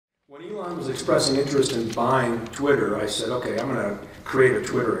When Elon was expressing interest in buying Twitter, I said, okay, I'm going to create a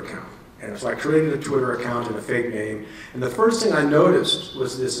Twitter account. And so I created a Twitter account in a fake name. And the first thing I noticed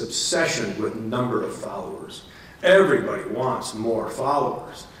was this obsession with number of followers. Everybody wants more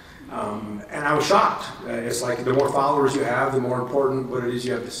followers. And I was shocked. It's like the more followers you have, the more important what it is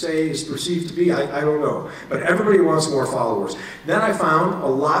you have to say is perceived to be. I don't know. But everybody wants more followers. Then I found a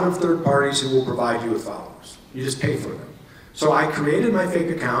lot of third parties who will provide you with followers. You just pay for them. So I created my fake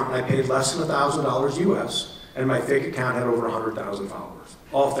account, and I paid less than $1,000 US, and my fake account had over 100,000 followers,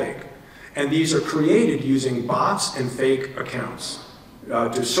 all fake. And these are created using bots and fake accounts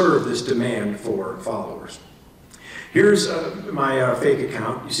to serve this demand for followers. Here's my fake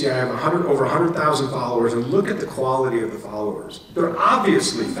account. You see I have over 100,000 followers, and look at the quality of the followers. They're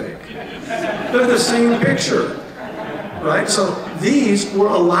obviously fake. They're the same picture, right? So these were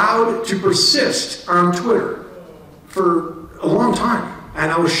allowed to persist on Twitter for a long time,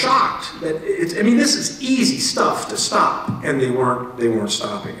 and I was shocked that this is easy stuff to stop, and they weren't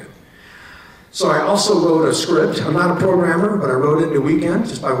stopping it. So I also wrote a script. I'm not a programmer, but I wrote it in a weekend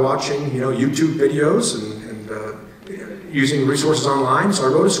just by watching, YouTube videos and using resources online. So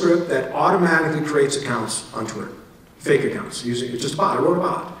I wrote a script that automatically creates accounts on Twitter, fake accounts. It's just a bot. I wrote a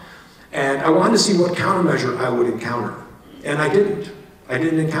bot, and I wanted to see what countermeasure I would encounter, and I didn't. I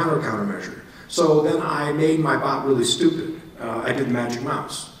didn't encounter a countermeasure. So then I made my bot really stupid. I did magic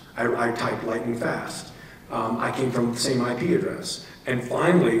mouse. I typed lightning fast. I came from the same IP address. And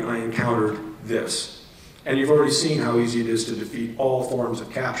finally, I encountered this. And you've already seen how easy it is to defeat all forms of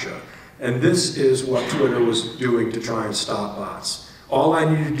CAPTCHA. And this is what Twitter was doing to try and stop bots. All I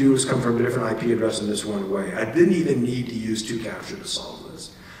needed to do was come from a different IP address in this one way. I didn't even need to use 2CAPTCHA to solve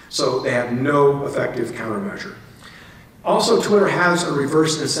this. So they have no effective countermeasure. Also, Twitter has a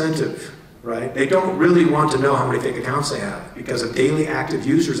reverse incentive. Right? They don't really want to know how many fake accounts they have because of daily active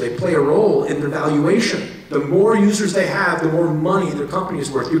users. They play a role in their valuation. The more users they have, the more money their company is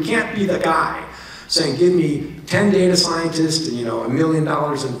worth. You can't be the guy saying, give me 10 data scientists and $1 million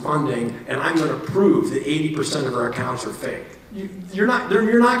in funding, and I'm going to prove that 80% of our accounts are fake. You're not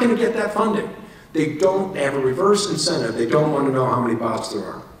going to get that funding. They have a reverse incentive. They don't want to know how many bots there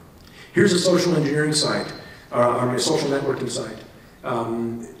are. Here's a social engineering site, a social networking site.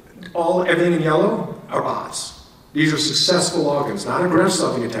 Everything in yellow are bots. These are successful logins, not a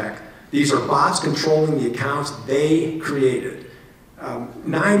grandstuffing attack. These are bots controlling the accounts they created.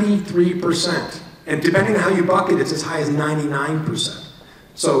 93%. And depending on how you bucket, it's as high as 99%.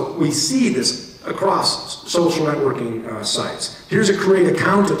 So we see this across social networking sites. Here's a create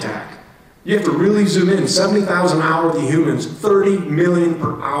account attack. You have to really zoom in. 70,000 hourly humans, 30 million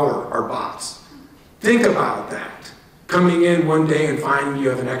per hour are bots. Think about that. Coming in one day and finding you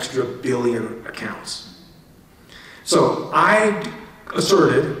have an extra billion accounts. So I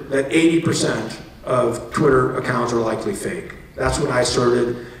asserted that 80% of Twitter accounts are likely fake. That's what I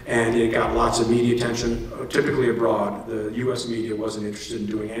asserted, and it got lots of media attention, typically abroad. The US media wasn't interested in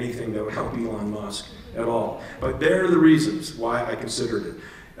doing anything that would help Elon Musk at all. But there are the reasons why I considered it.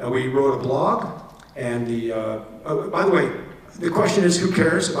 We wrote a blog, and by the way, the question is, who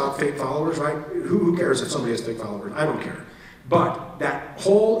cares about fake followers, right? Who cares if somebody has fake followers? I don't care. But that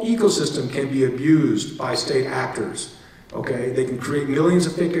whole ecosystem can be abused by state actors, okay? They can create millions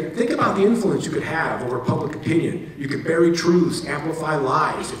of fake. Think about the influence you could have over public opinion. You could bury truths, amplify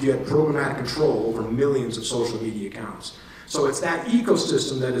lies if you had programmatic control over millions of social media accounts. So it's that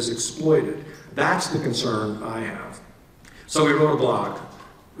ecosystem that is exploited. That's the concern I have. So we wrote a blog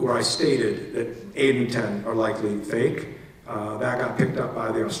where I stated that 8 in 10 are likely fake. That got picked up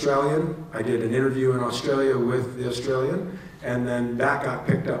by the Australian. I did an interview in Australia with the Australian, and then that got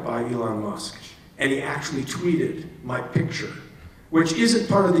picked up by Elon Musk. And he actually tweeted my picture, which isn't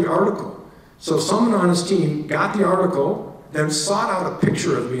part of the article. So someone on his team got the article, then sought out a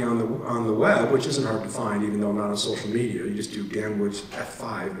picture of me on the web, which isn't hard to find, even though I'm not on social media. You just do Dan Wood's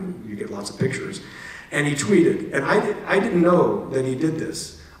F5, and you get lots of pictures. And he tweeted, and I didn't know that he did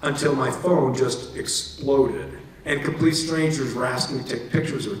this until my phone just exploded. And complete strangers were asking me to take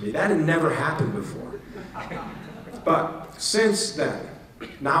pictures with me. That had never happened before. But since then,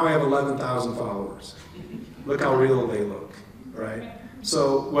 now I have 11,000 followers. Look how real they look, right?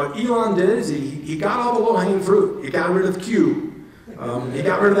 So what Elon did is he got all the low-hanging fruit. He got rid of Q. He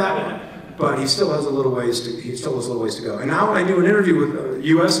got rid of that one. But he still has a little ways to go. And now when I do an interview with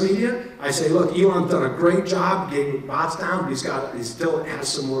US media, I say, look, Elon's done a great job getting bots down, but he still has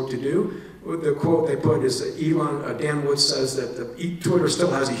some work to do. The quote they put is that Dan Wood says that Twitter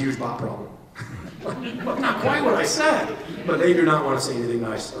still has a huge bot problem. Well, not quite what I said, but they do not want to say anything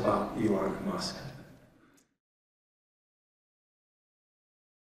nice about Elon Musk.